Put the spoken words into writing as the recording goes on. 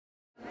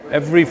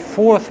Every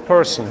fourth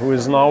person who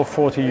is now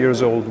 40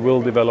 years old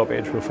will develop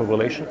atrial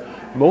fibrillation.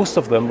 Most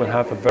of them will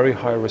have a very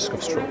high risk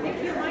of stroke.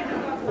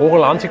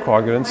 Oral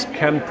anticoagulants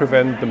can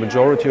prevent the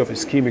majority of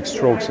ischemic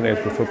strokes in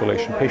atrial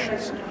fibrillation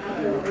patients.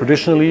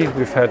 Traditionally,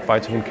 we've had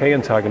vitamin K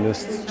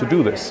antagonists to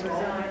do this.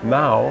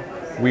 Now,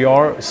 we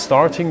are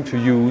starting to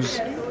use,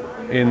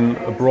 in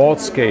a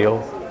broad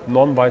scale,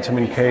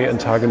 non-vitamin K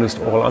antagonist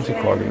oral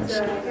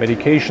anticoagulants,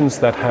 medications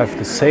that have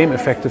the same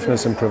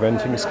effectiveness in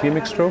preventing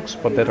ischemic strokes,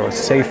 but that are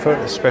safer,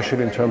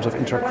 especially in terms of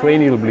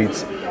intracranial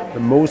bleeds, the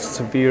most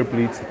severe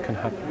bleeds that can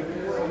happen.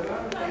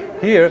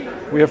 Here,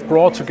 we have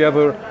brought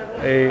together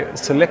a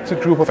selected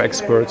group of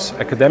experts,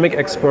 academic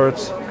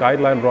experts,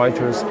 guideline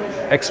writers,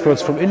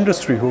 experts from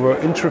industry who were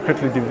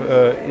intricately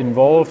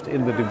involved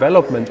in the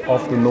development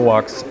of the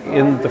NOACs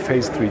in the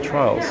phase 3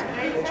 trials,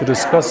 to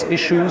discuss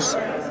issues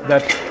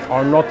that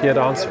are not yet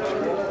answered.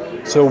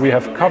 So we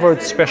have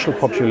covered special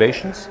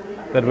populations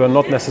that were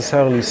not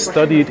necessarily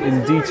studied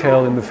in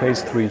detail in the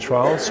phase 3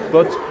 trials,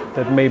 but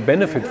that may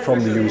benefit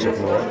from the use of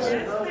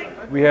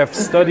NOACs. We have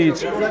studied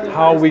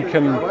how we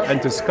can,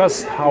 and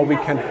discussed how we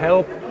can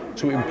help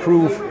to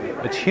improve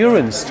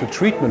adherence to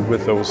treatment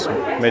with those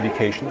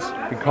medications,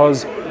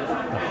 because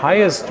the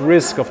highest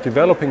risk of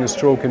developing a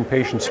stroke in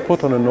patients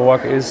put on a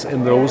NOAC is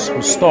in those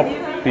who stop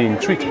being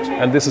treated,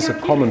 and this is a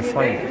common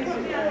finding.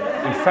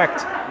 In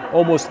fact,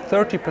 almost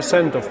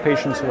 30% of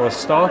patients who are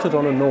started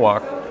on a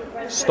NOAC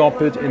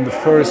stop it in the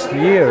first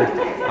year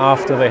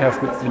after they have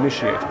been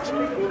initiated.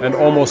 And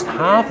almost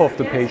half of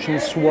the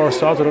patients who are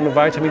started on a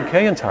vitamin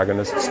K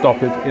antagonist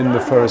stop it in the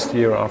first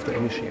year after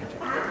initiating.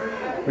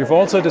 We've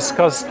also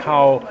discussed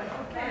how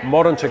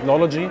modern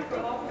technology,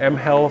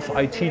 mHealth,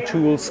 IT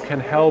tools can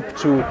help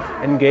to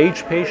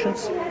engage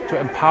patients, to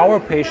empower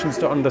patients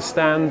to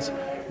understand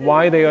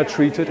why they are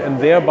treated, and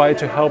thereby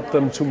to help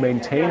them to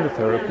maintain the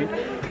therapy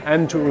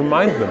and to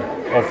remind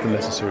them of the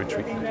necessary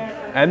treatment.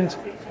 And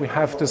we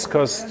have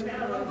discussed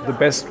the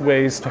best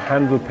ways to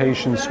handle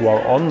patients who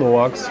are on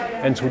NOACs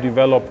and who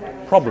develop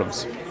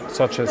problems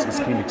such as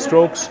ischemic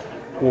strokes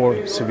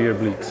or severe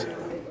bleeds.